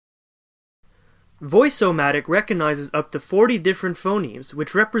Voice-O-Matic recognizes up to 40 different phonemes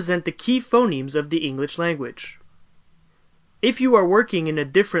which represent the key phonemes of the English language. If you are working in a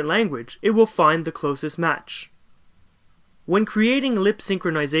different language, it will find the closest match. When creating lip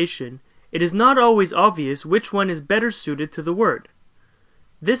synchronization, it is not always obvious which one is better suited to the word.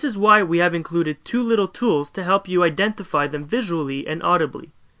 This is why we have included two little tools to help you identify them visually and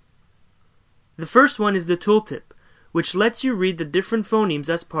audibly. The first one is the tooltip, which lets you read the different phonemes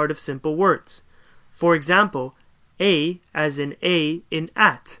as part of simple words. For example, A as in A in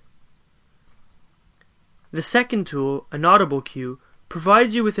at. The second tool, an Audible cue,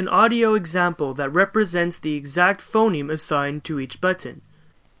 provides you with an audio example that represents the exact phoneme assigned to each button.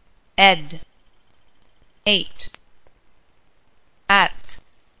 Ed, ate, at,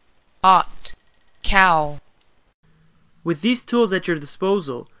 ought, cow. With these tools at your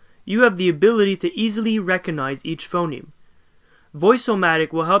disposal, you have the ability to easily recognize each phoneme.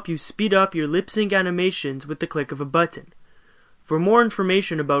 Voice-O-Matic will help you speed up your lip sync animations with the click of a button. For more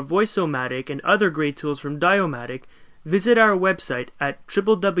information about Voice-O-Matic and other great tools from Di-O-Matic, visit our website at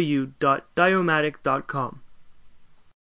www.diomatic.com.